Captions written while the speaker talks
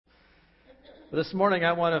This morning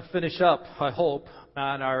I want to finish up, I hope,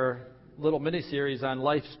 on our little mini-series on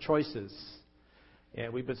life's choices.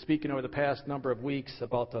 And we've been speaking over the past number of weeks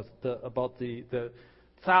about the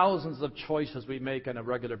thousands of choices we make on a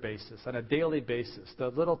regular basis, on a daily basis, the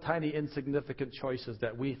little tiny insignificant choices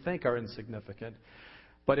that we think are insignificant,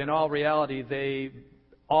 but in all reality they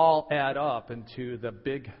all add up into the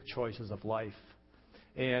big choices of life.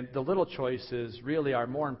 And the little choices really are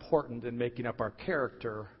more important in making up our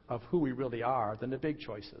character of who we really are than the big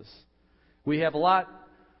choices. We have a lot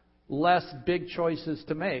less big choices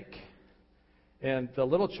to make. And the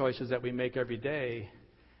little choices that we make every day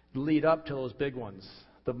lead up to those big ones.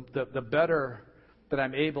 The better that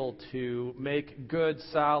I'm able to make good,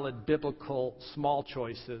 solid, biblical, small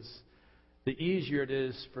choices, the easier it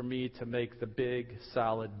is for me to make the big,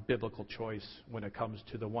 solid, biblical choice when it comes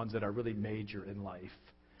to the ones that are really major in life.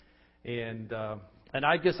 And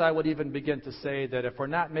I guess I would even begin to say that if we're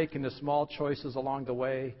not making the small choices along the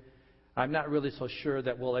way, I'm not really so sure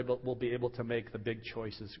that we'll be able to make the big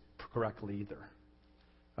choices correctly either.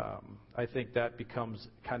 I think that becomes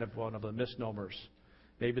kind of one of the misnomers.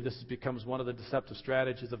 Maybe this becomes one of the deceptive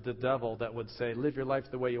strategies of the devil that would say, live your life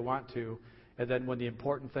the way you want to, and then when the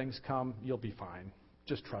important things come, you'll be fine.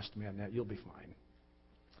 Just trust me on that. You'll be fine.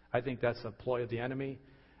 I think that's a ploy of the enemy.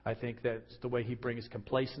 I think that's the way he brings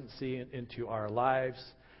complacency into our lives.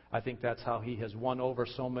 I think that's how he has won over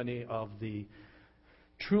so many of the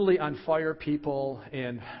truly on fire people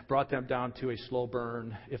and brought them down to a slow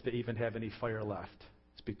burn if they even have any fire left.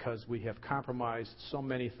 It's because we have compromised so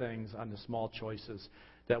many things on the small choices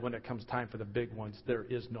that when it comes time for the big ones, there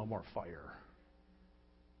is no more fire.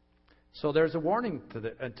 So there's a warning to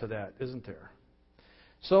that, isn't there?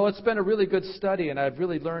 So it's been a really good study, and I've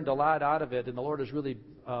really learned a lot out of it, and the Lord has really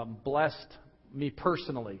blessed me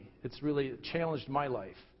personally. It's really challenged my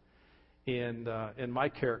life and my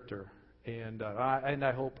character, and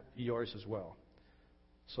I hope yours as well.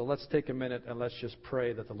 So let's take a minute and let's just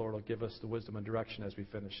pray that the Lord will give us the wisdom and direction as we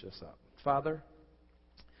finish this up. Father,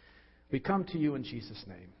 we come to you in Jesus'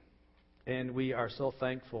 name, and we are so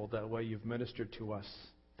thankful that way you've ministered to us.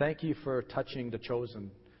 Thank you for touching the Chosen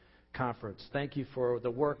Conference. Thank you for the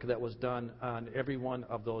work that was done on every one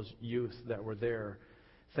of those youth that were there.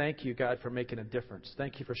 Thank you, God, for making a difference.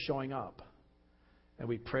 Thank you for showing up. And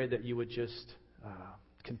we pray that you would just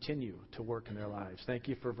continue to work in their lives. Thank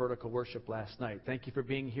you for vertical worship last night. Thank you for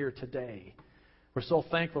being here today. We're so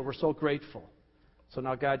thankful. We're so grateful. So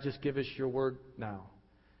now, God, just give us your word now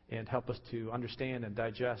and help us to understand and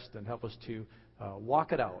digest and help us to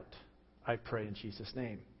walk it out. I pray in Jesus'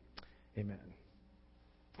 name. Amen.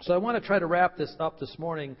 So I want to try to wrap this up this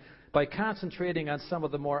morning by concentrating on some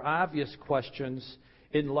of the more obvious questions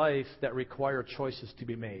in life that require choices to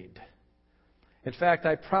be made. In fact,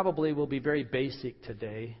 I probably will be very basic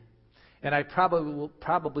today, and I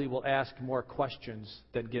probably will ask more questions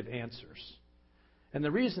than give answers. And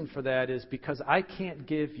the reason for that is because I can't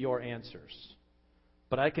give your answers,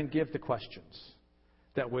 but I can give the questions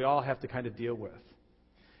that we all have to kind of deal with.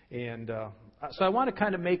 And so I want to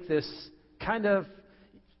kind of make this kind of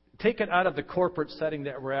take it out of the corporate setting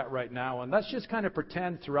that we're at right now, and let's just kind of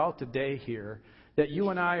pretend throughout the day here that you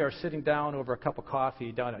and I are sitting down over a cup of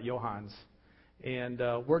coffee down at Johan's, and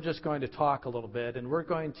we're just going to talk a little bit, and we're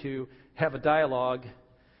going to have a dialogue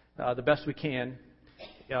the best we can,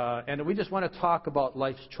 and we just want to talk about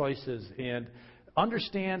life's choices and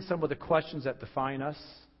understand some of the questions that define us,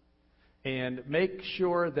 and make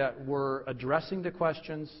sure that we're addressing the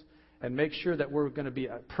questions and make sure that we're going to be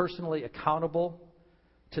personally accountable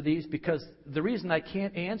to these, because the reason I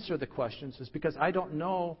can't answer the questions is because I don't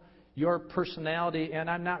know your personality, and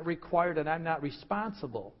I'm not required and I'm not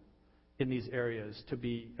responsible in these areas to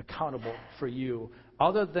be accountable for you,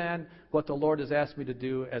 other than what the Lord has asked me to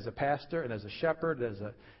do as a pastor and as a shepherd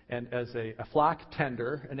and as a flock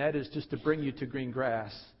tender, and that is just to bring you to green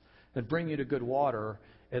grass and bring you to good water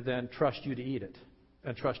and then trust you to eat it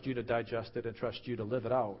and trust you to digest it and trust you to live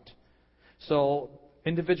it out. So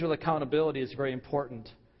individual accountability is very important.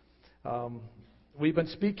 We've been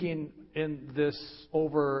speaking in this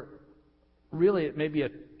over really maybe a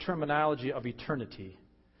terminology of eternity.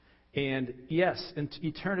 And yes,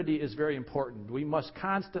 eternity is very important. We must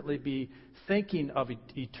constantly be thinking of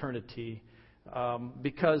eternity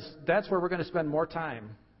because that's where we're going to spend more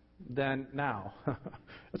time than now.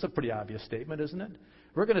 That's a pretty obvious statement, isn't it?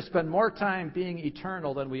 We're going to spend more time being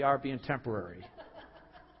eternal than we are being temporary.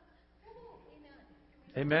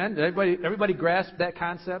 Amen? Everybody grasp that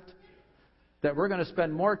concept? That we're going to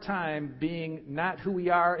spend more time being not who we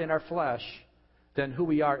are in our flesh than who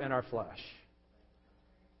we are in our flesh.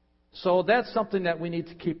 So that's something that we need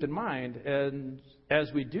to keep in mind. And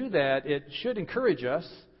as we do that, it should encourage us.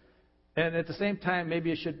 And at the same time,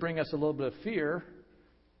 maybe it should bring us a little bit of fear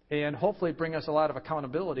and hopefully bring us a lot of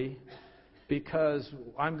accountability, because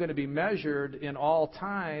I'm going to be measured in all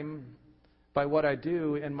time by what I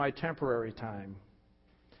do in my temporary time.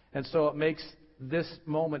 And so it makes this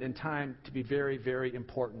moment in time to be very, very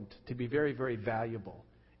important, to be very, very valuable.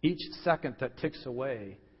 Each second that ticks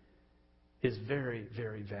away is very,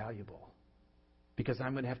 very valuable, because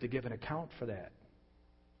I'm going to have to give an account for that.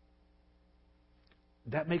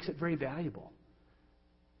 That makes it very valuable.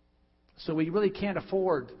 So we really can't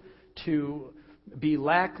afford to be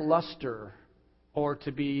lackluster or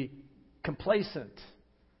to be complacent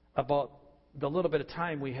about the little bit of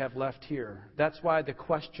time we have left here. That's why the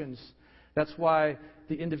questions, that's why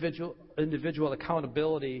the individual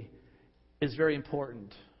accountability is very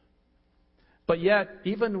important. But yet,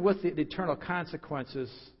 even with the eternal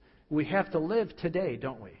consequences, we have to live today,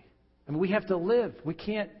 don't we? I mean, we have to live. We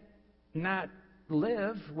can't not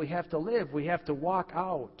live. We have to live. We have to walk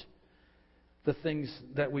out the things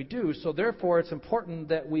that we do. So therefore, it's important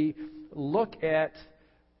that we look at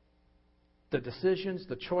the decisions,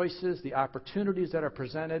 the choices, the opportunities that are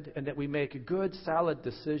presented, and that we make good, solid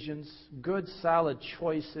decisions, good, solid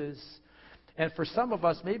choices. And for some of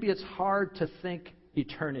us, maybe it's hard to think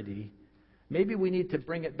eternity. Maybe we need to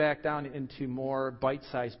bring it back down into more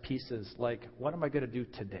bite-sized pieces, like, what am I going to do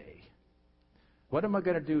today? What am I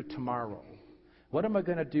going to do tomorrow? What am I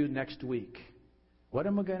going to do next week? What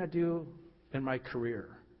am I going to do in my career?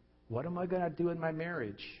 What am I going to do in my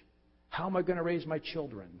marriage? How am I going to raise my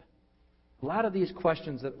children? A lot of these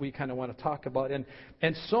questions that we kind of want to talk about.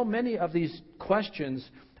 And so many of these questions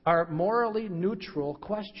are morally neutral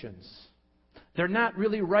questions. They're not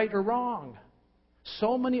really right or wrong.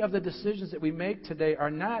 So many of the decisions that we make today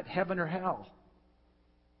are not heaven or hell.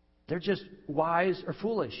 They're just wise or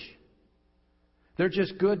foolish. They're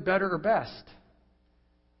just good, better, or best.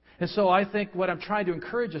 And so I think what I'm trying to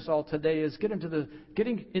encourage us all today is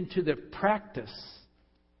getting into the practice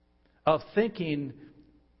of thinking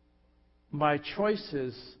my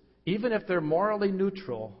choices, even if they're morally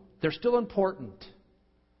neutral, they're still important.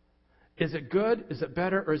 Is it good? Is it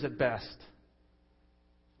better? Or is it best?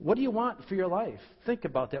 What do you want for your life? Think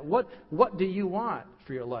about that. What do you want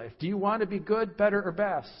for your life? Do you want to be good, better, or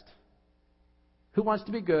best? Who wants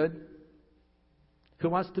to be good? Who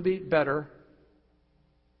wants to be better?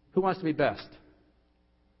 Who wants to be best?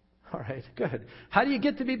 All right, good. How do you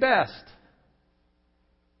get to be best?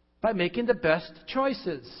 By making the best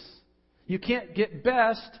choices. You can't get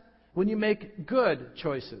best when you make good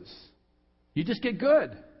choices. You just get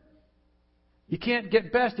good. You can't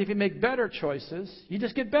get best if you make better choices. You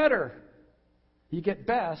just get better. You get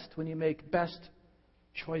best when you make best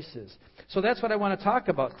choices. So that's what I want to talk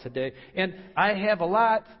about today. And I have a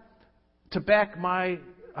lot to back my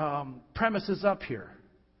premises up here.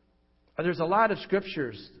 There's a lot of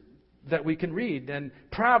scriptures that we can read, and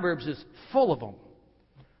Proverbs is full of them.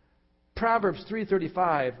 Proverbs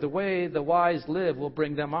 3:35, the way the wise live will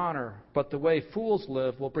bring them honor, but the way fools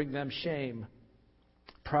live will bring them shame.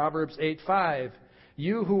 Proverbs 8:5,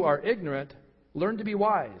 you who are ignorant, learn to be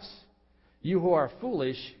wise. You who are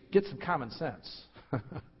foolish, get some common sense.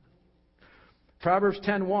 Proverbs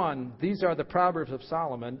 10:1, these are the Proverbs of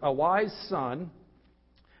Solomon. A wise son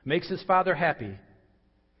makes his father happy.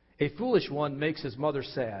 A foolish one makes his mother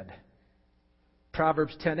sad.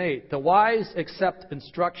 Proverbs 10:8, the wise accept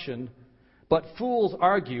instruction, but fools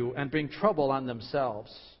argue and bring trouble on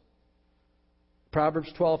themselves.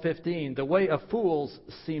 Proverbs 12:15, the way of fools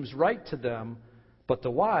seems right to them, but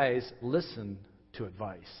the wise listen to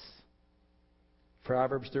advice.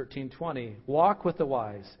 Proverbs 13:20, walk with the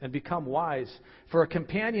wise and become wise, for a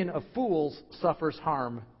companion of fools suffers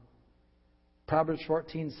harm. Proverbs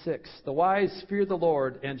 14:6, the wise fear the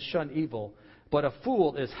Lord and shun evil, but a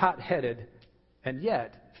fool is hot-headed and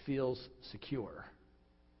yet feels secure.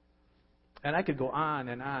 And I could go on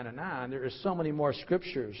and on and on. There are so many more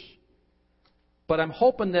scriptures. But I'm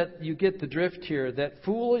hoping that you get the drift here, that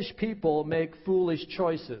foolish people make foolish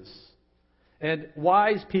choices, and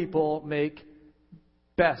wise people make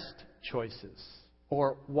best choices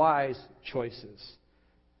or wise choices.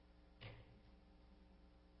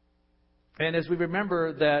 And as we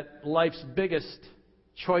remember that life's biggest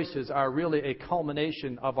choices are really a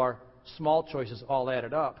culmination of our small choices all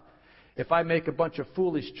added up. If I make a bunch of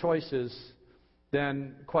foolish choices,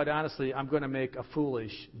 then quite honestly, I'm going to make a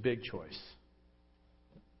foolish big choice.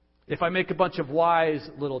 If I make a bunch of wise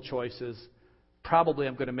little choices, probably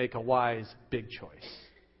I'm going to make a wise big choice.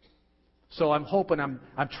 So I'm hoping,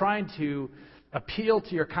 I'm trying to appeal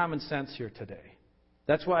to your common sense here today.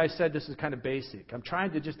 That's why I said this is kind of basic. I'm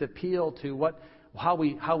trying to just appeal to how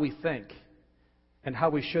we think and how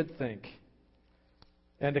we should think.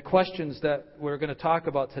 And the questions that we're going to talk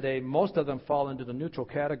about today, most of them fall into the neutral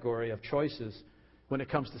category of choices when it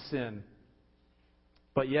comes to sin.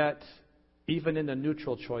 But yet, even in the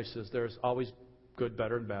neutral choices, there's always good,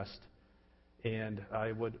 better, and best. And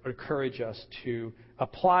I would encourage us to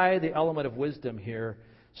apply the element of wisdom here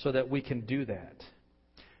so that we can do that.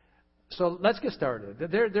 So let's get started.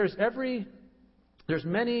 There's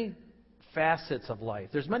many facets of life.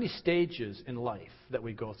 There's many stages in life that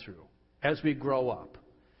we go through as we grow up.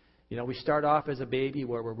 We start off as a baby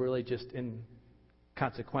where we're really just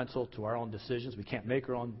inconsequential to our own decisions. We can't make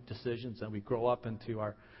our own decisions, and we grow up into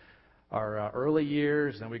our early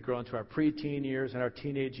years, and we grow into our preteen years, and our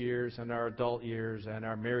teenage years, and our adult years, and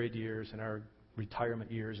our married years, and our retirement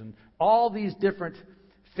years. And all these different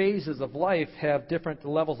phases of life have different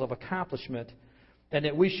levels of accomplishment, and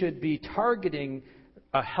that we should be targeting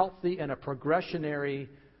a healthy and a progressionary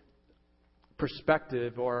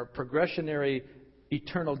perspective or progressionary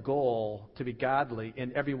eternal goal to be godly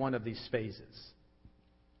in every one of these phases.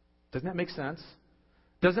 Doesn't that make sense?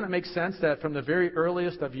 Doesn't it make sense that from the very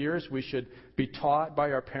earliest of years we should be taught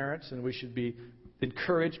by our parents and we should be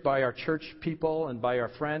encouraged by our church people and by our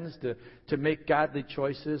friends to make godly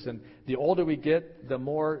choices? And the older we get, the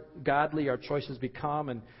more godly our choices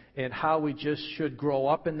become, and how we just should grow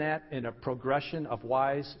up in that, in a progression of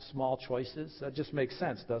wise, small choices. That just makes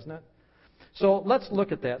sense, doesn't it? So let's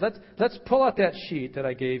look at that. Let's pull out that sheet that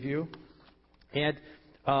I gave you, and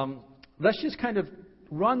let's just kind of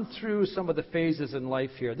run through some of the phases in life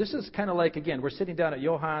here. This is kind of like, again, we're sitting down at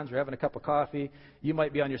Johan's, we're having a cup of coffee. You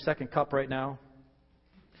might be on your second cup right now.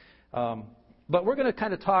 But we're going to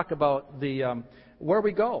kind of talk about the where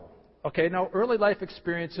we go. Okay, now early life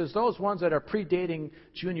experiences, those ones that are predating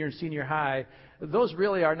junior and senior high, those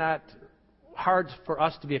really are not hard for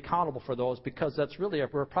us to be accountable for those, because that's really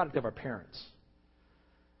we're a product of our parents.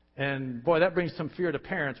 And boy, that brings some fear to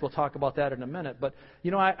parents. We'll talk about that in a minute. But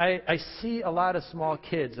I see a lot of small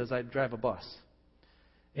kids as I drive a bus,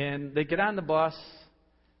 and they get on the bus,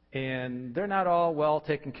 and they're not all well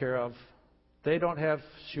taken care of. They don't have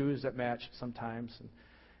shoes that match sometimes,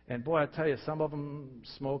 and boy, I tell you, some of them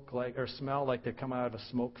smell like they come out of a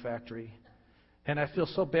smoke factory. And I feel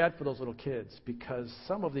so bad for those little kids, because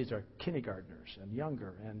some of these are kindergartners and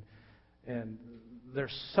younger, and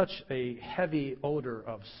there's such a heavy odor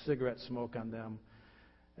of cigarette smoke on them.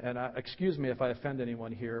 And excuse me if I offend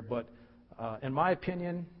anyone here, but in my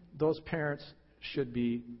opinion, those parents should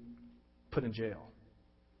be put in jail,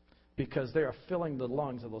 because they are filling the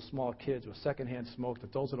lungs of those small kids with secondhand smoke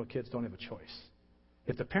that those little kids don't have a choice.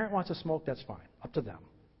 If the parent wants to smoke, that's fine, up to them.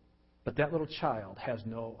 But that little child has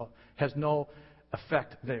no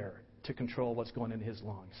effect there to control what's going in his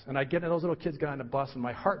lungs. And I get those little kids get on the bus, and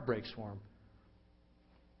my heart breaks for them.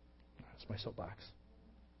 That's my soapbox.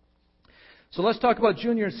 So let's talk about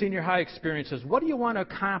junior and senior high experiences. What do you want to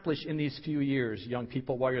accomplish in these few years, young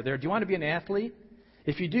people, while you're there? Do you want to be an athlete?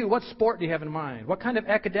 If you do, what sport do you have in mind? What kind of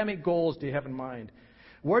academic goals do you have in mind?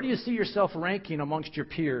 Where do you see yourself ranking amongst your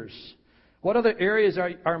peers? What other areas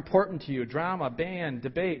are important to you? Drama, band,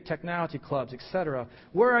 debate, technology clubs, etc.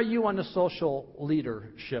 Where are you on the social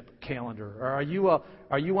leadership calendar? Or are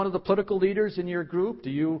you one of the political leaders in your group? Do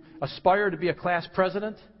you aspire to be a class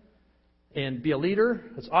president and be a leader?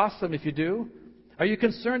 It's awesome if you do. Are you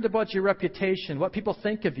concerned about your reputation, what people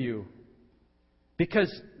think of you?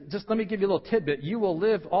 Because, just let me give you a little tidbit, you will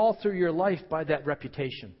live all through your life by that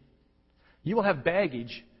reputation. You will have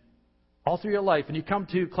baggage all through your life. And you come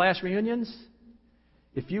to class reunions,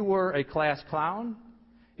 if you were a class clown,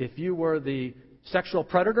 if you were the sexual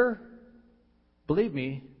predator, believe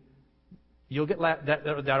me, you'll get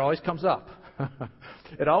that always comes up.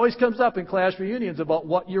 It always comes up in class reunions about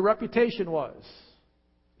what your reputation was.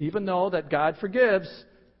 Even though that God forgives,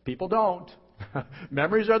 people don't.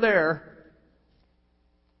 Memories are there.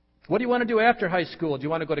 What do you want to do after high school? Do you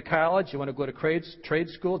want to go to college? Do you want to go to trade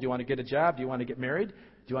school? Do you want to get a job? Do you want to get married?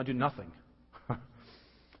 Do you want to do nothing?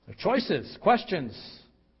 Choices, questions,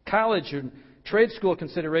 college and trade school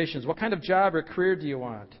considerations. What kind of job or career do you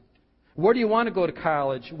want? Where do you want to go to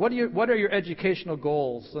college? What are your educational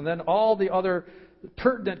goals? And then all the other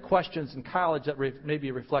pertinent questions in college that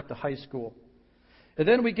maybe reflect the high school. And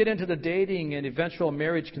then we get into the dating and eventual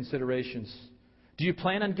marriage considerations. Do you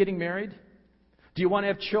plan on getting married? Do you want to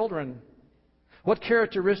have children? What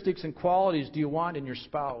characteristics and qualities do you want in your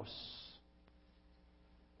spouse?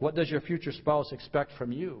 What does your future spouse expect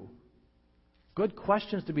from you? Good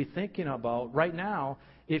questions to be thinking about right now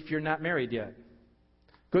if you're not married yet.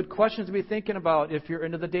 Good questions to be thinking about if you're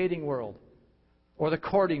into the dating world. or the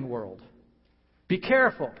courting world. Be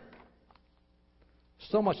careful.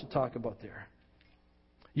 So much to talk about there.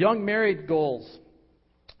 Young married goals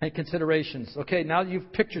and considerations. Okay, now that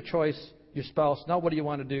you've picked your choice, your spouse, now what do you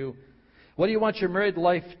want to do? What do you want your married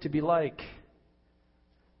life to be like?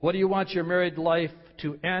 What do you want your married life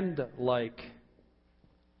to end like?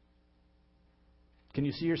 Can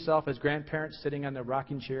you see yourself as grandparents sitting on the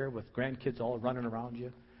rocking chair with grandkids all running around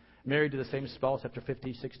you? Married to the same spouse after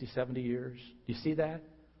 50, 60, 70 years? Do you see that?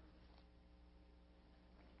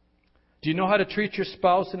 Do you know how to treat your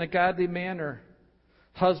spouse in a godly manner?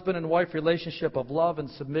 Husband and wife relationship of love and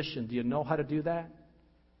submission. Do you know how to do that?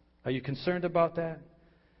 Are you concerned about that?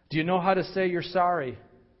 Do you know how to say you're sorry?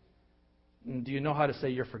 And do you know how to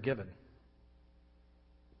say you're forgiven?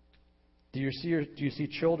 Do you see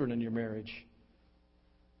children in your marriage?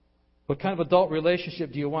 What kind of adult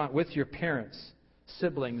relationship do you want with your parents,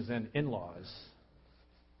 siblings, and in-laws?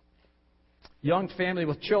 Young family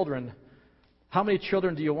with children. How many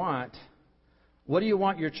children do you want? What do you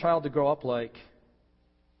want your child to grow up like?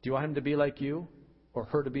 Do you want him to be like you or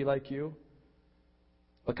her to be like you?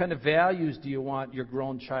 What kind of values do you want your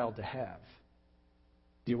grown child to have?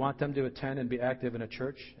 Do you want them to attend and be active in a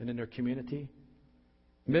church and in their community?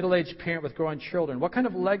 Middle-aged parent with growing children. What kind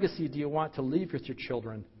of legacy do you want to leave with your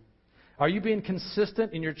children? Are you being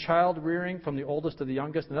consistent in your child rearing from the oldest to the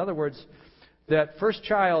youngest? In other words, that first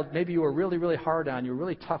child, maybe you were really, really hard on, you were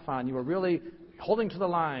really tough on, you were really holding to the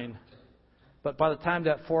line. But by the time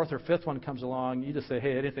that fourth or fifth one comes along, you just say,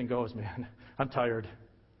 hey, anything goes, man. I'm tired.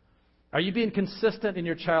 Are you being consistent in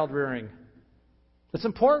your child rearing? It's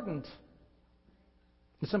important.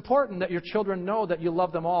 It's important that your children know that you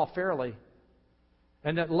love them all fairly.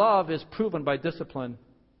 And that love is proven by discipline.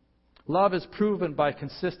 Love is proven by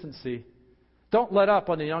consistency. Don't let up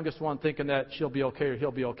on the youngest one thinking that she'll be okay or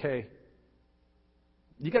he'll be okay.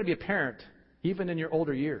 You've got to be a parent, even in your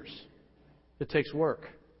older years. It takes work.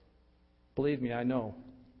 Believe me, I know.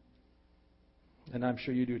 And I'm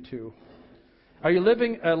sure you do too. Are you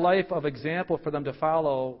living a life of example for them to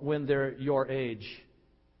follow when they're your age?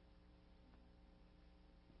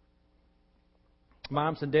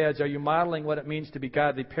 Moms and dads, are you modeling what it means to be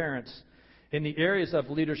godly parents in the areas of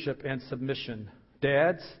leadership and submission?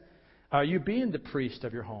 Dads, are you being the priest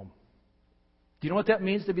of your home? Do you know what that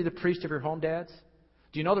means to be the priest of your home, dads?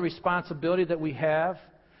 Do you know the responsibility that we have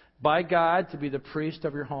by God to be the priest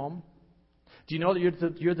of your home? Do you know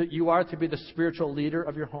that you are to be the spiritual leader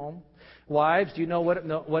of your home? Wives, do you know what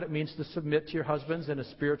it means to submit to your husbands in a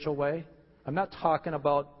spiritual way? I'm not talking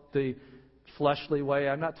about the fleshly way.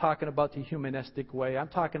 I'm not talking about the humanistic way. I'm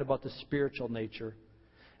talking about the spiritual nature.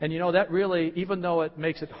 And you know, that really, even though it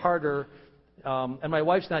makes it harder, and my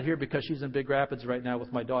wife's not here because she's in Big Rapids right now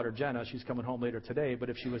with my daughter Jenna. She's coming home later today. But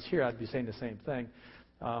if she was here, I'd be saying the same thing.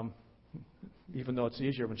 Even though it's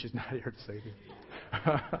easier when she's not here to say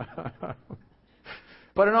it.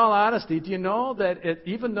 But in all honesty, do you know that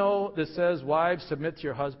even though this says, wives, submit to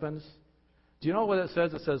your husbands, do you know what it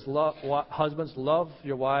says? It says, husbands, love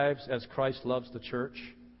your wives as Christ loves the church.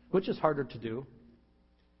 Which is harder to do?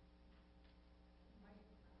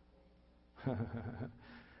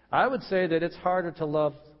 I would say that it's harder to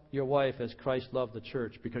love your wife as Christ loved the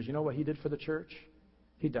church, because you know what he did for the church?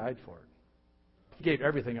 He died for it. He gave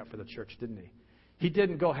everything up for the church, didn't he? He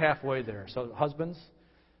didn't go halfway there. So husbands,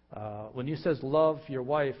 when he says love your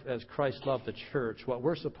wife as Christ loved the church, what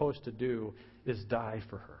we're supposed to do is die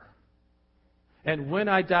for her. And when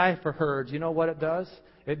I die for her, do you know what it does?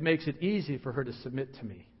 It makes it easy for her to submit to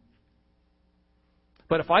me.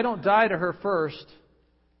 But if I don't die to her first,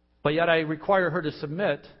 but yet I require her to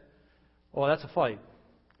submit, well, that's a fight.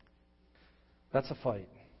 That's a fight.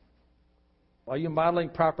 Are you modeling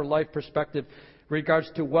proper life perspective in regards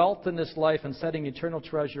to wealth in this life and setting eternal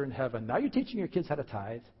treasure in heaven? Are you teaching your kids how to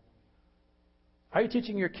tithe? Are you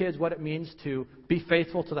teaching your kids what it means to be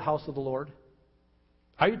faithful to the house of the Lord?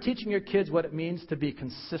 Are you teaching your kids what it means to be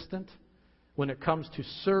consistent when it comes to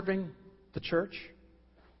serving the church?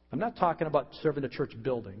 I'm not talking about serving the church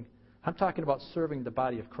building. I'm talking about serving the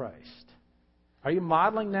body of Christ. Are you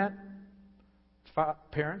modeling that,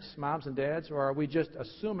 parents, moms, and dads, or are we just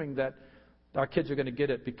assuming that our kids are going to get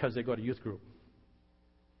it because they go to youth group?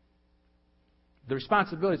 The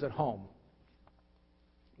responsibility is at home.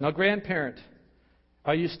 Now, grandparent,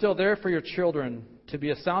 are you still there for your children to be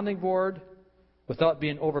a sounding board without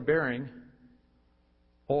being overbearing,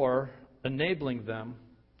 or enabling them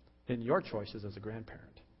in your choices as a grandparent?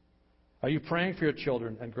 Are you praying for your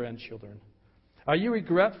children and grandchildren? Are you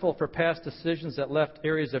regretful for past decisions that left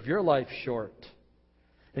areas of your life short?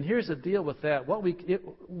 And here's the deal with that.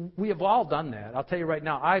 We have all done that. I'll tell you right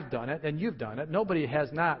now, I've done it, and you've done it. Nobody has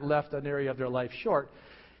not left an area of their life short.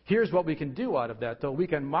 Here's what we can do out of that, though. We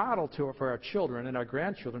can model for our children and our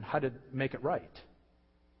grandchildren how to make it right,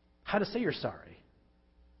 how to say you're sorry,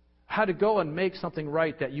 how to go and make something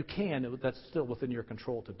right that you can, that's still within your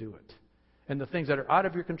control to do it. And the things that are out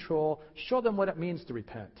of your control, show them what it means to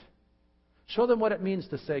repent. Show them what it means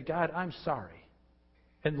to say, God, I'm sorry.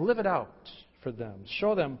 And live it out for them.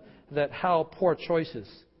 Show them that how poor choices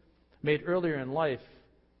made earlier in life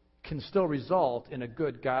can still result in a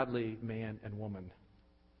good, godly man and woman.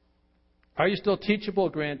 Are you still teachable,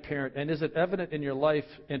 grandparent? And is it evident in your life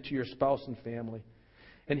and to your spouse and family?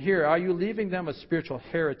 And here, are you leaving them a spiritual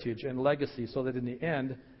heritage and legacy so that in the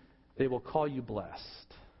end, they will call you blessed?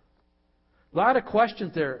 A lot of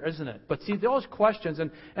questions there, isn't it? But see, those questions,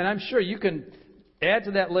 and I'm sure you can add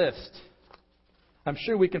to that list. I'm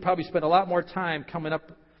sure we can probably spend a lot more time coming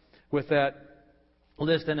up with that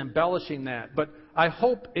list and embellishing that. But I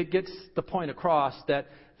hope it gets the point across that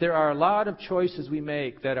there are a lot of choices we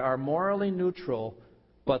make that are morally neutral,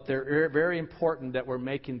 but they're very important that we're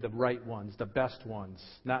making the right ones, the best ones.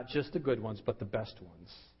 Not just the good ones, but the best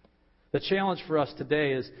ones. The challenge for us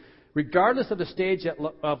today is, regardless of the stage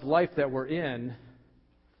of life that we're in,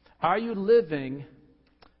 are you living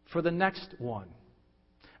for the next one?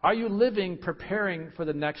 Are you living preparing for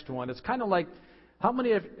the next one? It's kind of like, how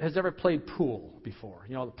many has ever played pool before?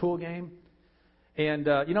 You know, the pool game? And,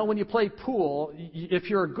 when you play pool, if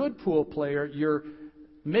you're a good pool player, you're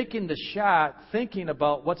making the shot thinking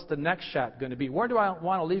about what's the next shot going to be. Where do I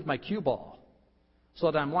want to leave my cue ball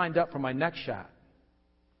so that I'm lined up for my next shot?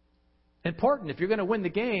 Important. If you're going to win the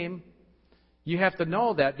game, you have to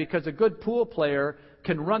know that, because a good pool player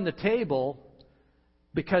can run the table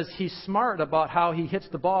because he's smart about how he hits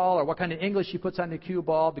the ball or what kind of English he puts on the cue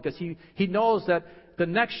ball, because he knows that the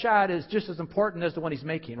next shot is just as important as the one he's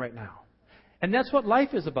making right now. And that's what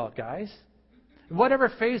life is about, guys.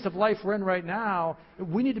 Whatever phase of life we're in right now,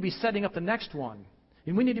 we need to be setting up the next one.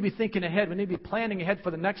 And we need to be thinking ahead. We need to be planning ahead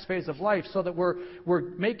for the next phase of life so that we're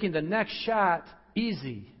making the next shot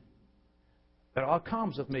easy. It all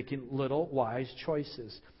comes with making little wise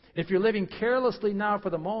choices. If you're living carelessly now for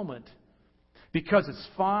the moment, because it's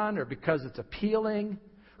fun or because it's appealing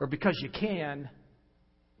or because you can,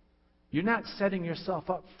 you're not setting yourself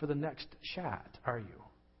up for the next shot, are you?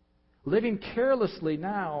 Living carelessly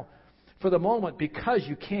now for the moment because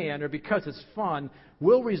you can or because it's fun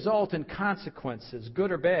will result in consequences,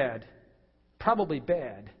 good or bad, probably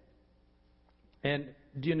bad. And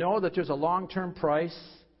do you know that there's a long-term price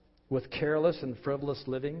with careless and frivolous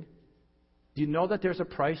living? Do you know that there's a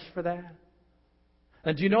price for that?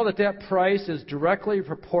 And do you know that that price is directly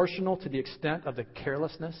proportional to the extent of the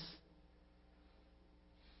carelessness?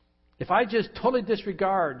 If I just totally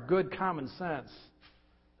disregard good common sense,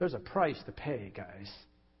 there's a price to pay, guys.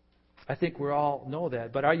 I think we all know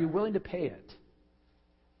that. But are you willing to pay it?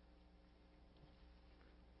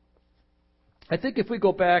 I think if we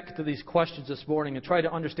go back to these questions this morning and try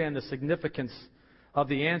to understand the significance of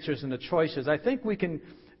the answers and the choices, I think we can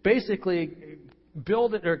basically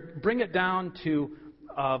build it or bring it down to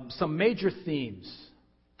some major themes.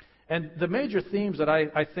 And the major themes that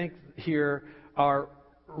I think here are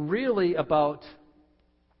really about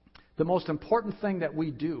the most important thing that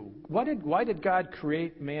we do. Why did God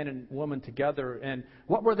create man and woman together, and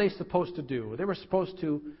what were they supposed to do? They were supposed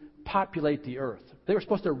to populate the earth. They were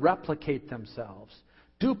supposed to replicate themselves,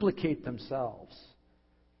 duplicate themselves.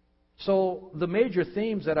 So the major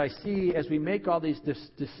themes that I see as we make all these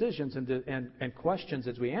decisions and questions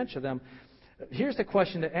as we answer them, here's the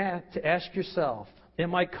question to ask yourself.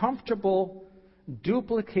 Am I comfortable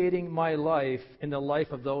duplicating my life in the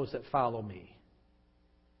life of those that follow me?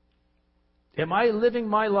 Am I living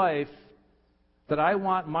my life that I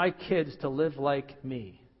want my kids to live like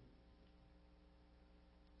me?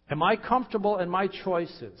 Am I comfortable in my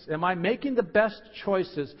choices? Am I making the best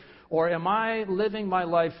choices? Or am I living my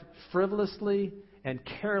life frivolously and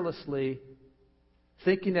carelessly,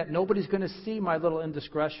 thinking that nobody's going to see my little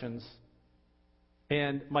indiscretions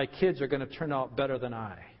and my kids are going to turn out better than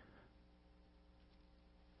I?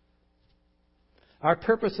 Our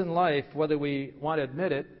purpose in life, whether we want to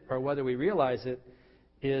admit it or whether we realize it,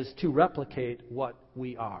 is to replicate what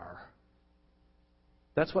we are.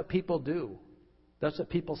 That's what people do. That's what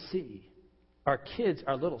people see. Our kids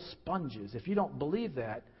are little sponges. If you don't believe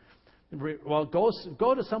that, well,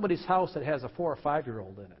 go to somebody's house that has a 4 or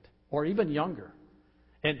 5-year-old in it, or even younger,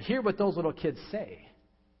 and hear what those little kids say.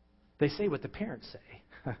 They say what the parents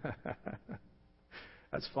say.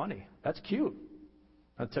 That's funny. That's cute.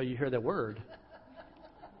 Until you hear the word.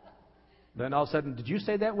 Then all of a sudden, did you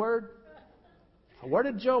say that word? Where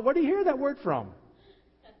do you hear that word from?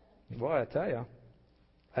 Boy, I tell you,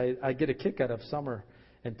 I get a kick out of Summer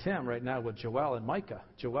and Tim right now with Joelle and Micah.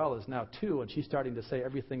 Joelle is now 2, and she's starting to say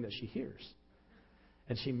everything that she hears.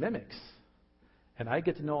 And she mimics. And I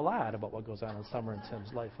get to know a lot about what goes on in Summer and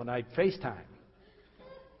Tim's life when I FaceTime.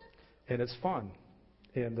 And it's fun.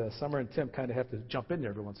 And Summer and Tim kind of have to jump in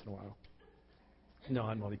there every once in a while. No,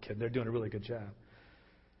 I'm only kidding. They're doing a really good job.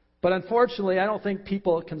 But unfortunately, I don't think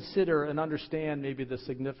people consider and understand maybe the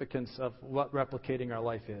significance of what replicating our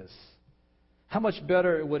life is. How much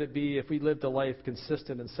better would it be if we lived a life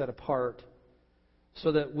consistent and set apart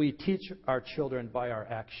so that we teach our children by our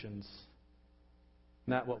actions,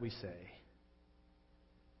 not what we say?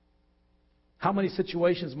 How many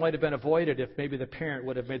situations might have been avoided if maybe the parent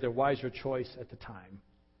would have made their wiser choice at the time?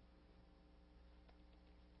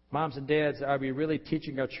 Moms and dads, are we really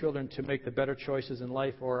teaching our children to make the better choices in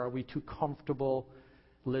life, or are we too comfortable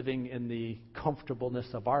living in the comfortableness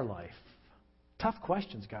of our life? Tough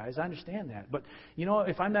questions, guys. I understand that. But,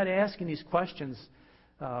 if I'm not asking these questions,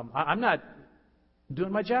 I'm not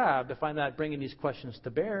doing my job if I'm not bringing these questions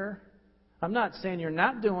to bear. I'm not saying you're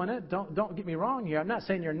not doing it. Don't get me wrong here. I'm not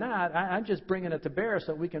saying you're not. I'm just bringing it to bear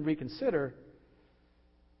so we can reconsider.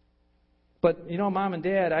 But, Mom and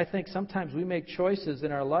Dad, I think sometimes we make choices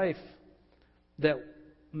in our life that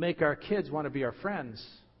make our kids want to be our friends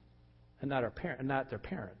and not their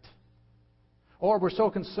parent. Or we're so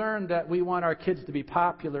concerned that we want our kids to be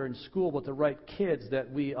popular in school with the right kids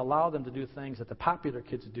that we allow them to do things that the popular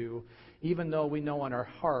kids do, even though we know in our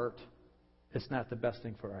heart it's not the best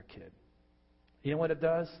thing for our kid. You know what it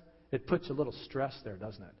does? It puts a little stress there,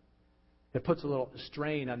 doesn't it? It puts a little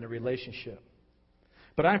strain on the relationship.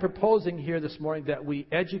 But I'm proposing here this morning that we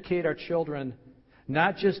educate our children,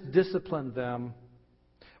 not just discipline them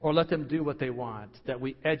or let them do what they want, that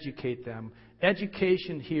we educate them.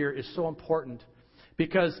 Education here is so important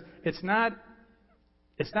because it's not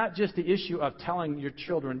just the issue of telling your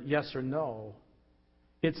children yes or no.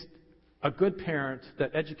 It's a good parent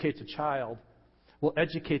that educates a child will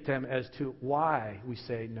educate them as to why we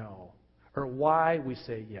say no or why we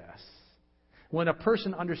say yes. When a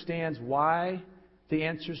person understands why the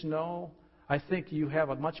answer is no, I think you have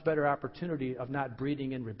a much better opportunity of not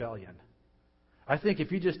breeding in rebellion. I think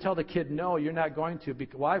if you just tell the kid no, you're not going to.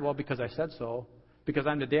 Why? Well, because I said so. Because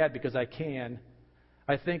I'm the dad, because I can.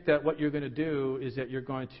 I think that what you're going to do is that you're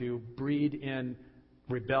going to breed in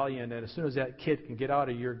rebellion. And as soon as that kid can get out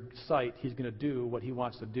of your sight, he's going to do what he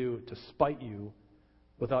wants to do to spite you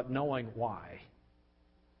without knowing why.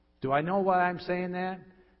 Do I know why I'm saying that?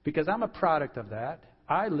 Because I'm a product of that.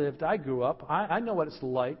 I grew up. I know what it's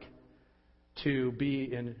like to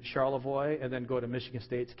be in Charlevoix and then go to Michigan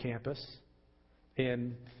State's campus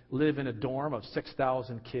and live in a dorm of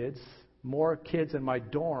 6,000 kids. More kids in my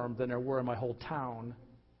dorm than there were in my whole town.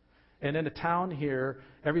 And in the town here,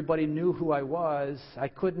 everybody knew who I was. I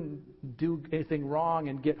couldn't do anything wrong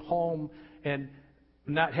and get home and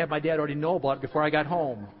not have my dad already know about it before I got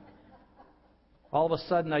home. All of a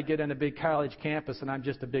sudden, I get in a big college campus, and I'm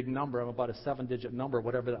just a big number. I'm about a 7-digit number,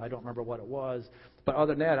 whatever. I don't remember what it was. But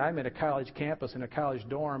other than that, I'm in a college campus in a college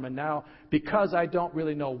dorm. And now, because I don't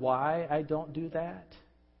really know why I don't do that,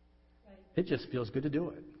 it just feels good to do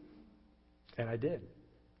it. And I did.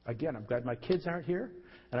 Again, I'm glad my kids aren't here,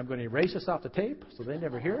 and I'm going to erase this off the tape so they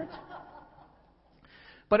never hear it.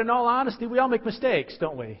 But in all honesty, we all make mistakes,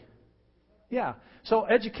 don't we? Yeah. So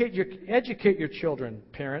educate your children,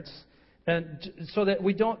 parents. And so that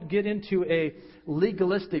we don't get into a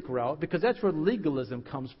legalistic route, because that's where legalism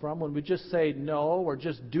comes from, when we just say no or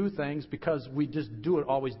just do things because we just do it,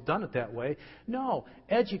 always done it that way. No,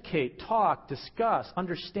 educate, talk, discuss,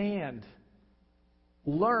 understand,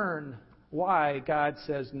 learn why God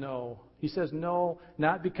says no. He says no,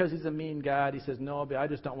 not because He's a mean God. He says no, but I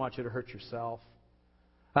just don't want you to hurt yourself.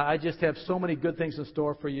 I just have so many good things in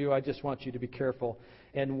store for you. I just want you to be careful.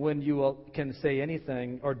 And when you can say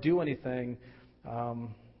anything or do anything,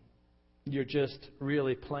 you're just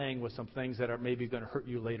really playing with some things that are maybe going to hurt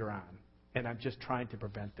you later on. And I'm just trying to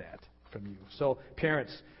prevent that from you. So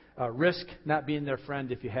parents, risk not being their friend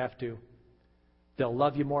if you have to. They'll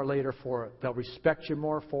love you more later for it. They'll respect you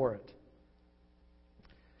more for it.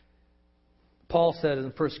 Paul said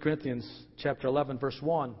in 1 Corinthians chapter 11, verse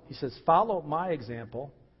 1, he says, "Follow my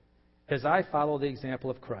example as I follow the example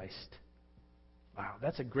of Christ." Wow,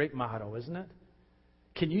 that's a great motto, isn't it?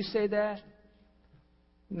 Can you say that?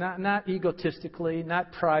 Not egotistically,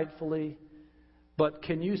 not pridefully, but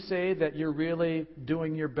can you say that you're really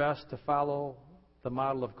doing your best to follow the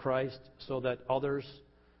model of Christ so that others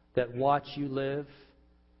that watch you live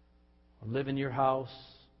in your house,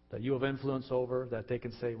 that you have influence over, that they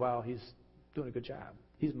can say, wow, he's doing a good job.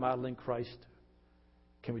 He's modeling Christ.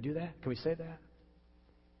 Can we do that? Can we say that?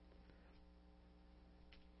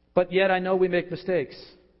 But yet I know we make mistakes.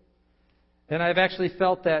 And I've actually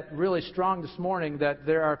felt that really strong this morning, that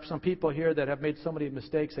there are some people here that have made so many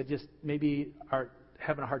mistakes that just maybe are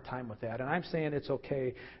having a hard time with that. And I'm saying it's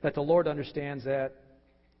okay, that the Lord understands that.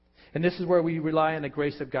 And this is where we rely on the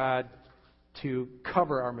grace of God to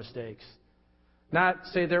cover our mistakes. Not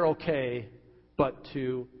say they're okay, but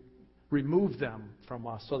to remove them from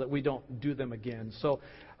us so that we don't do them again. So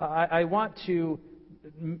I want to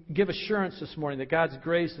give assurance this morning that God's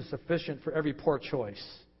grace is sufficient for every poor choice.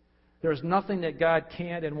 There is nothing that God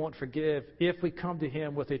can't and won't forgive if we come to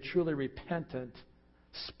Him with a truly repentant,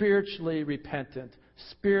 spiritually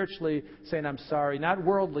saying I'm sorry, not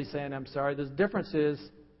worldly saying I'm sorry. The difference is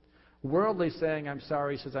worldly saying I'm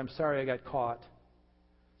sorry says I'm sorry I got caught.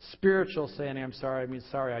 Spiritual saying I'm sorry means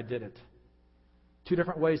sorry I did it. Two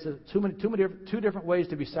different ways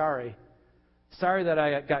to be sorry. Sorry that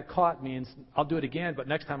I got caught means I'll do it again, but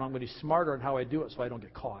next time I'm going to be smarter in how I do it so I don't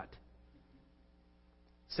get caught.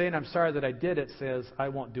 Saying I'm sorry that I did it says I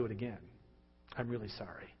won't do it again. I'm really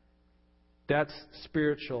sorry. That's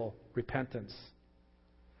spiritual repentance.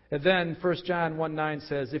 And then 1 John 1:9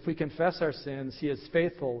 says, if we confess our sins, He is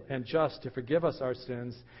faithful and just to forgive us our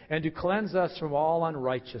sins and to cleanse us from all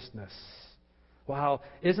unrighteousness. Wow,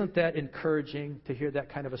 isn't that encouraging to hear that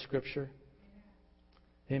kind of a scripture?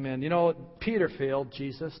 Amen. You know, Peter failed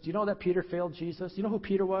Jesus. Do you know that Peter failed Jesus? You know who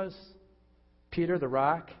Peter was? Peter, the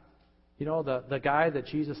rock. You know, the guy that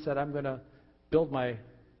Jesus said, I'm going to build my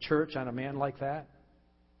church on a man like that.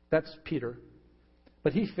 That's Peter.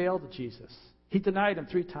 But he failed Jesus. He denied Him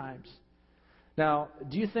 3 times. Now,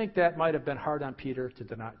 do you think that might have been hard on Peter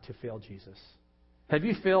to fail Jesus? Have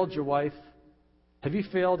you failed your wife? Have you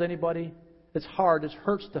failed anybody? It's hard. It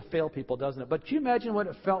hurts to fail people, doesn't it? But can you imagine what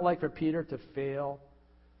it felt like for Peter to fail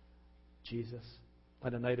Jesus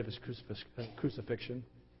on the night of His crucifixion?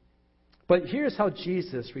 But here's how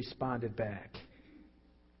Jesus responded back.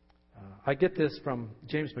 I get this from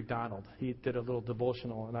James MacDonald. He did a little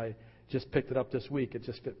devotional, and I just picked it up this week. It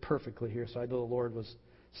just fit perfectly here, so I know the Lord was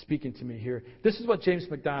speaking to me here. This is what James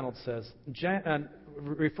MacDonald says,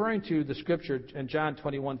 referring to the scripture in John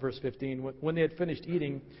 21, verse 15. When they had finished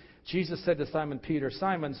eating, Jesus said to Simon Peter,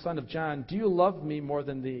 Simon, son of John, do you love me more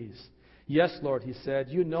than these? Yes, Lord, he said,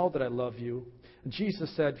 you know that I love you. And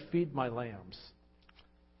Jesus said, feed my lambs.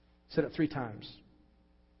 Said it 3 times.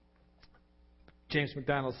 James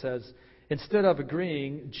MacDonald says, instead of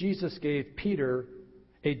agreeing, Jesus gave Peter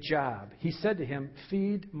a job. He said to him,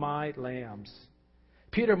 feed my lambs.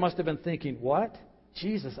 Peter must have been thinking, what?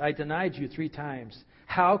 Jesus, I denied you 3 times.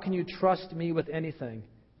 How can you trust me with anything?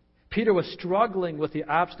 Peter was struggling with the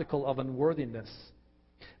obstacle of unworthiness.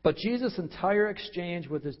 But Jesus' entire exchange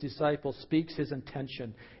with His disciples speaks His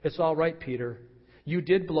intention. It's all right, Peter. You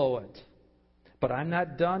did blow it. But I'm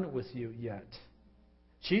not done with you yet.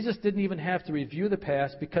 Jesus didn't even have to review the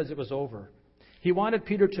past because it was over. He wanted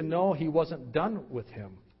Peter to know He wasn't done with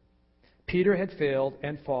him. Peter had failed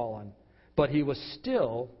and fallen, but he was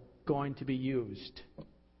still going to be used.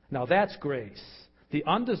 Now that's grace. The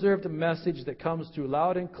undeserved message that comes through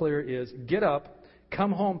loud and clear is, get up,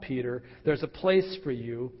 come home, Peter. There's a place for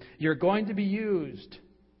you. You're going to be used.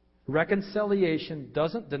 Reconciliation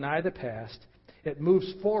doesn't deny the past. It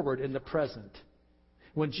moves forward in the present.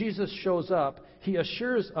 When Jesus shows up, He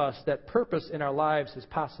assures us that purpose in our lives is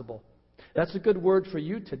possible. That's a good word for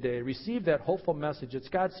you today. Receive that hopeful message. It's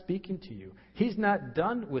God speaking to you. He's not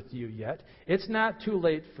done with you yet. It's not too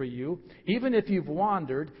late for you. Even if you've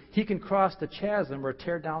wandered, He can cross the chasm or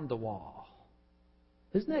tear down the wall.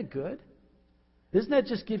 Isn't that good? Doesn't that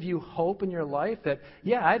just give you hope in your life that,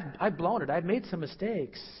 yeah, I've blown it. I've made some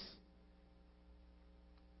mistakes.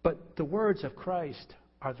 But the words of Christ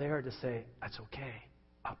are there to say, that's okay.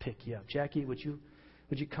 I'll pick you up. Jackie, would you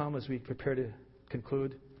come as we prepare to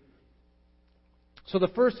conclude? So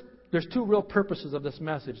there's 2 real purposes of this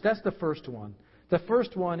message. That's the first one. The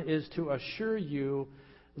first one is to assure you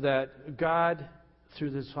that God,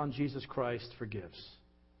 through His Son Jesus Christ, forgives.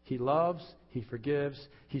 He loves, He forgives,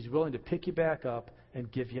 He's willing to pick you back up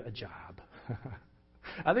and give you a job.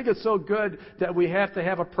 I think it's so good that we have to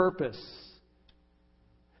have a purpose.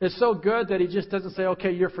 It's so good that He just doesn't say,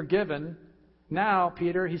 okay, you're forgiven. Now,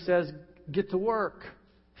 Peter, He says, get to work.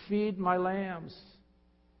 Feed my lambs.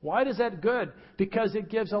 Why is that good? Because it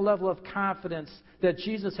gives a level of confidence that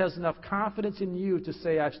Jesus has enough confidence in you to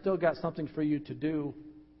say, I've still got something for you to do.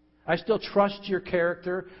 I still trust your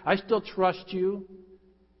character. I still trust you.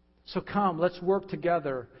 So come, let's work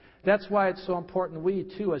together. That's why it's so important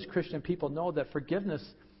we, too, as Christian people, know that forgiveness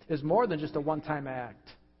is more than just a one-time act.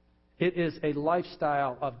 It is a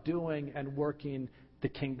lifestyle of doing and working the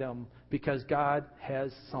kingdom because God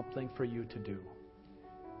has something for you to do.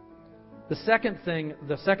 The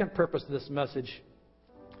second purpose of this message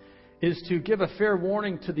is to give a fair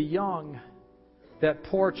warning to the young that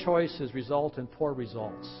poor choices result in poor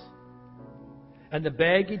results and the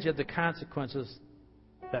baggage of the consequences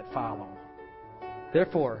that follow.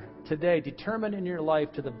 Therefore, today, determine in your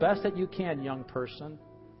life to the best that you can, young person,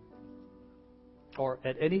 or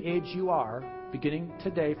at any age you are, beginning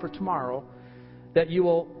today for tomorrow, that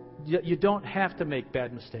you don't have to make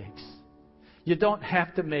bad mistakes. You don't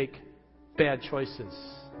have to make bad choices.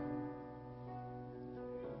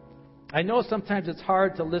 I know sometimes it's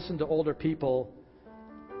hard to listen to older people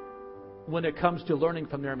when it comes to learning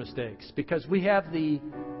from their mistakes, because we have the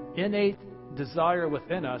innate desire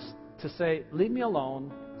within us to say, leave me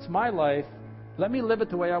alone, it's my life, let me live it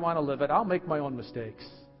the way I want to live it, I'll make my own mistakes.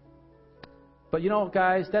 But you know,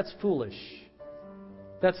 guys, that's foolish.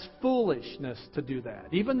 That's foolishness to do that.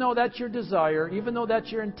 Even though that's your desire, even though that's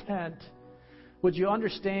your intent, would you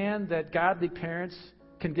understand that godly parents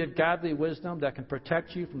can give godly wisdom that can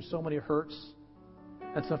protect you from so many hurts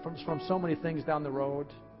and from so many things down the road?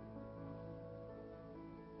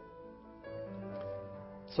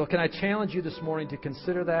 So can I challenge you this morning to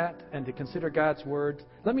consider that and to consider God's Word?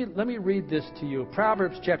 Let me read this to you.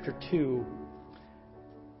 Proverbs chapter 2.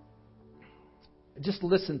 Just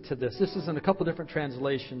listen to this. This is in a couple different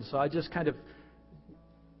translations, so I just kind of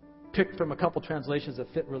picked from a couple translations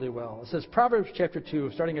that fit really well. It says, Proverbs chapter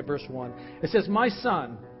 2, starting at verse 1. It says, My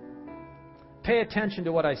son, pay attention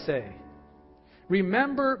to what I say.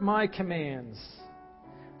 Remember my commands.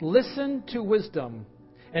 Listen to wisdom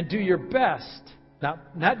and do your best.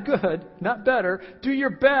 Not good, not better. Do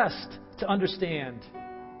your best to understand.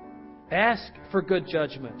 Ask for good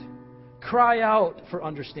judgment. Cry out for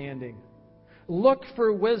understanding. Look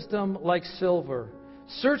for wisdom like silver.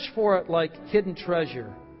 Search for it like hidden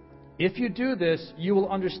treasure. If you do this, you will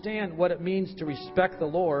understand what it means to respect the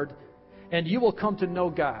Lord, and you will come to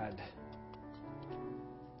know God.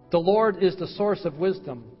 The Lord is the source of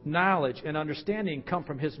wisdom, knowledge, and understanding come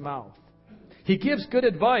from His mouth. He gives good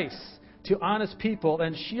advice to honest people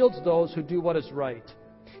and shields those who do what is right.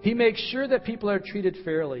 He makes sure that people are treated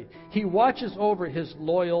fairly. He watches over His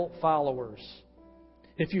loyal followers.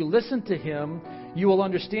 If you listen to Him, you will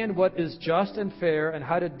understand what is just and fair and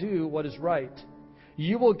how to do what is right.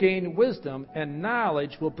 You will gain wisdom, and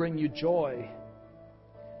knowledge will bring you joy.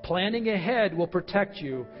 Planning ahead will protect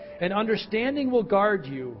you, and understanding will guard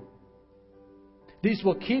you. These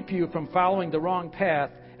will keep you from following the wrong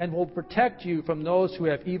path and will protect you from those who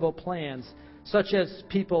have evil plans, such as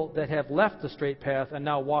people that have left the straight path and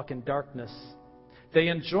now walk in darkness. They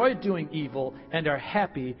enjoy doing evil and are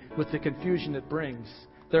happy with the confusion it brings.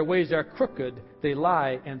 Their ways are crooked, they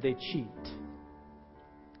lie, and they cheat.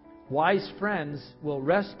 Wise friends will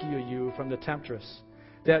rescue you from the temptress,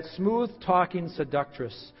 that smooth-talking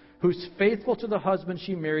seductress, who's faithful to the husband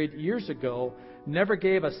she married years ago, never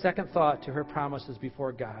gave a second thought to her promises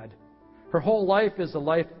before God. Her whole life is a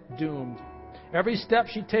life doomed. Every step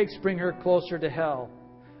she takes brings her closer to hell.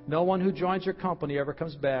 No one who joins her company ever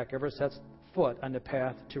comes back, ever sets foot on the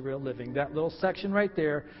path to real living. That little section right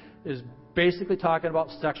there is basically talking about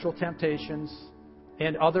sexual temptations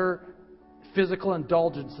and other physical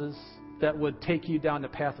indulgences that would take you down the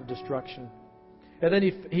path of destruction. And then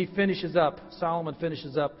he finishes up, Solomon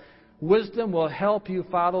finishes up, wisdom will help you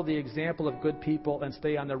follow the example of good people and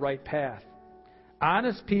stay on the right path.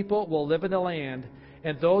 Honest people will live in the land,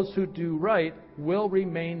 and those who do right will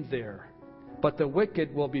remain there. But the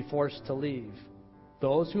wicked will be forced to leave.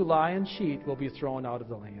 Those who lie and cheat will be thrown out of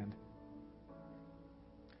the land.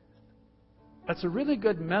 That's a really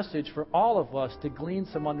good message for all of us to glean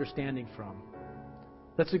some understanding from.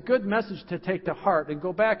 That's a good message to take to heart and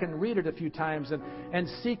go back and read it a few times and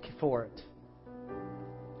seek for it.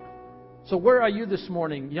 So where are you this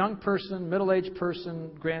morning? Young person, middle-aged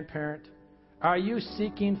person, grandparent? Are you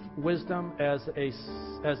seeking wisdom as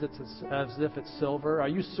if it's silver? Are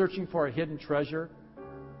you searching for a hidden treasure?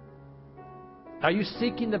 Are you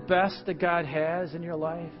seeking the best that God has in your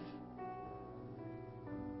life?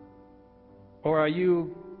 Or are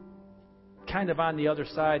you kind of on the other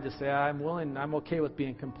side to say, I'm okay with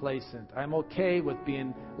being complacent. I'm okay with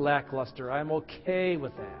being lackluster. I'm okay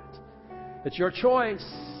with that. It's your choice.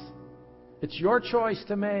 It's your choice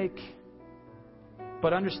to make.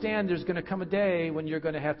 But understand there's going to come a day when you're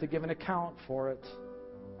going to have to give an account for it.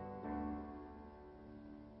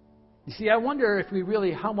 You see, I wonder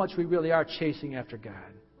how much we really are chasing after God.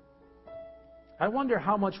 I wonder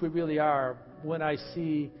how much we really are when I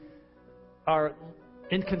see our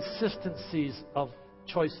inconsistencies of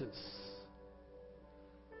choices.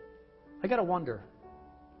 I got to wonder,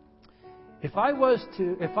 if I was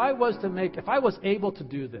able to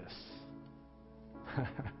do this,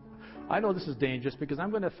 I know this is dangerous because I'm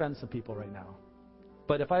going to offend some people right now.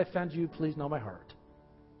 But if I offend you, please know my heart.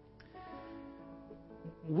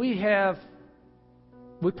 We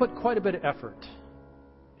put quite a bit of effort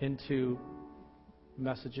into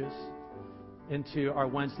messages, into our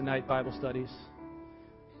Wednesday night Bible studies.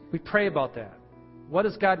 We pray about that. What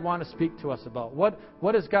does God want to speak to us about? What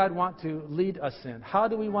does God want to lead us in? How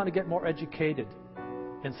do we want to get more educated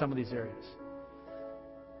in some of these areas?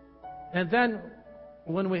 And then,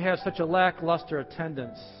 when we have such a lackluster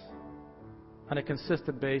attendance on a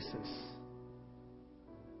consistent basis,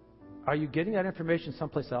 are you getting that information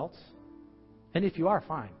someplace else? And if you are,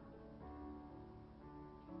 fine.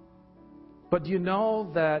 But do you know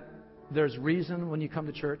that there's reason when you come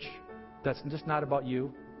to church that's just not about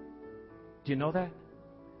you? Do you know that?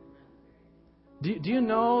 Do you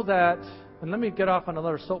know that, and let me get off on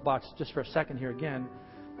another soapbox just for a second here again,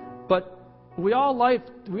 but we all like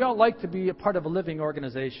to be a part of a living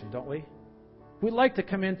organization, don't we? We like to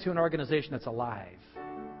come into an organization that's alive.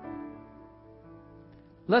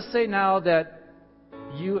 Let's say now that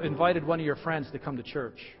you invited one of your friends to come to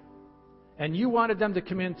church, and you wanted them to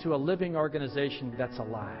come into a living organization that's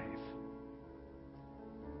alive.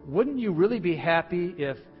 Wouldn't you really be happy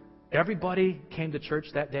if everybody came to church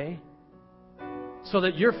that day? So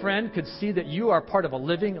that your friend could see that you are part of a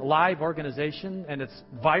living, live organization, and it's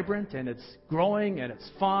vibrant, and it's growing, and it's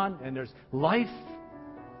fun, and there's life.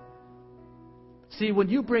 See, when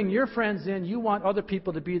you bring your friends in, you want other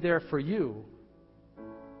people to be there for you.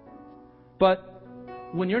 But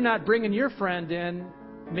when you're not bringing your friend in,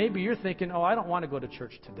 maybe you're thinking, oh, I don't want to go to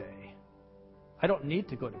church today. I don't need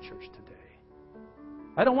to go to church today.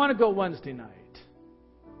 I don't want to go Wednesday night.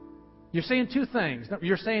 You're saying two things.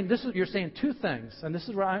 You're saying two things, and this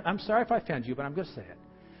is where I'm sorry if I offend you, but I'm going to say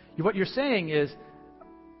it. What you're saying is,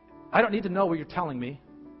 I don't need to know what you're telling me,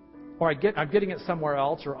 or I'm getting it somewhere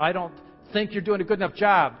else, or I don't think you're doing a good enough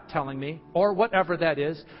job telling me, or whatever that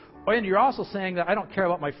is. And you're also saying that I don't care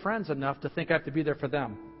about my friends enough to think I have to be there for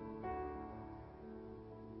them.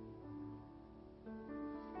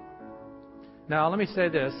 Now, let me say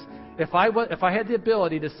this. If I had the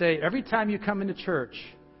ability to say, every time you come into church,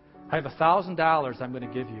 I have $1,000 I'm going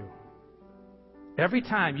to give you. Every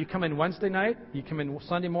time you come in Wednesday night, you come in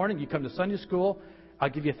Sunday morning, you come to Sunday school, I'll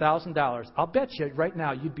give you $1,000. I'll bet you right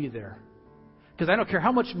now you'd be there. Because I don't care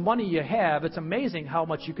how much money you have, it's amazing how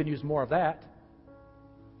much you can use more of that.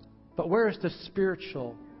 But where is the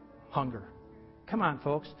spiritual hunger? Come on,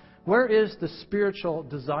 folks. Where is the spiritual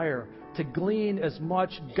desire to glean as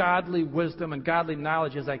much godly wisdom and godly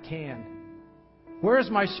knowledge as I can? Where is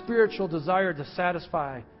my spiritual desire to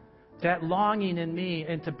satisfy that longing in me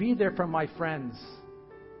and to be there for my friends?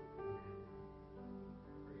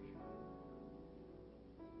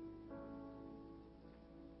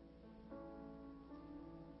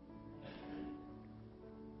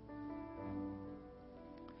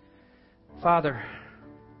 Father,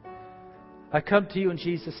 I come to you in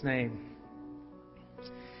Jesus' name.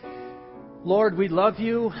 Lord, we love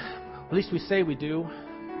you. At least we say we do.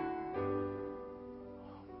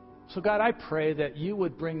 So God, I pray that you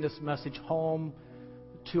would bring this message home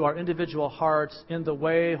to our individual hearts in the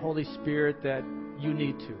way, Holy Spirit, that you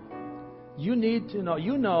need to. You need to know.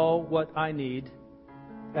 You know what I need.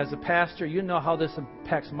 As a pastor, you know how this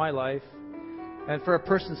impacts my life. And for a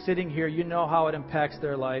person sitting here, you know how it impacts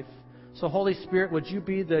their life. So Holy Spirit, would you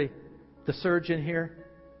be the surgeon here?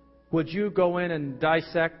 Would you go in and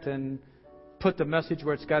dissect and put the message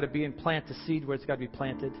where it's got to be and plant the seed where it's got to be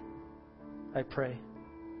planted? I pray.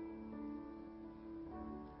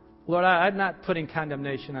 Lord, I'm not putting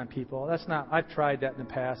condemnation on people. I've tried that in the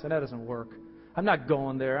past, and that doesn't work. I'm not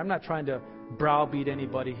going there. I'm not trying to browbeat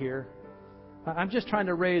anybody here. I'm just trying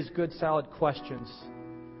to raise good, solid questions.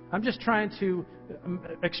 I'm just trying to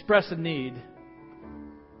express a need.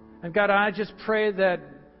 And God, I just pray that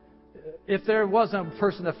if there was a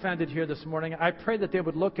person offended here this morning, I pray that they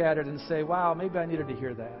would look at it and say, wow, maybe I needed to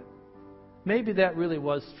hear that. Maybe that really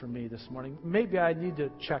was for me this morning. Maybe I need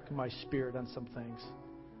to check my spirit on some things.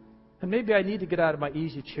 And maybe I need to get out of my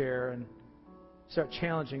easy chair and start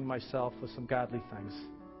challenging myself with some godly things.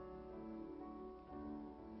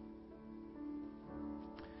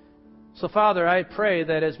 So, Father, I pray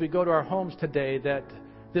that as we go to our homes today, that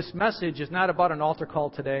this message is not about an altar call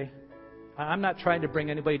today. I'm not trying to bring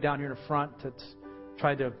anybody down here in the front to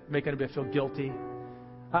try to make anybody feel guilty.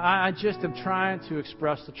 I just am trying to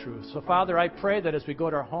express the truth. So, Father, I pray that as we go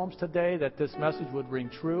to our homes today, that this message would ring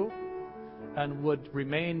true, and would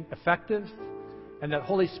remain effective, and that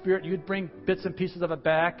Holy Spirit, you'd bring bits and pieces of it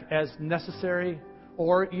back as necessary,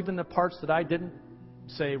 or even the parts that I didn't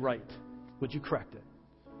say right. Would you correct it?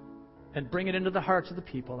 And bring it into the hearts of the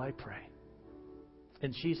people, I pray.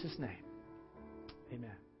 In Jesus' name,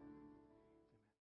 amen.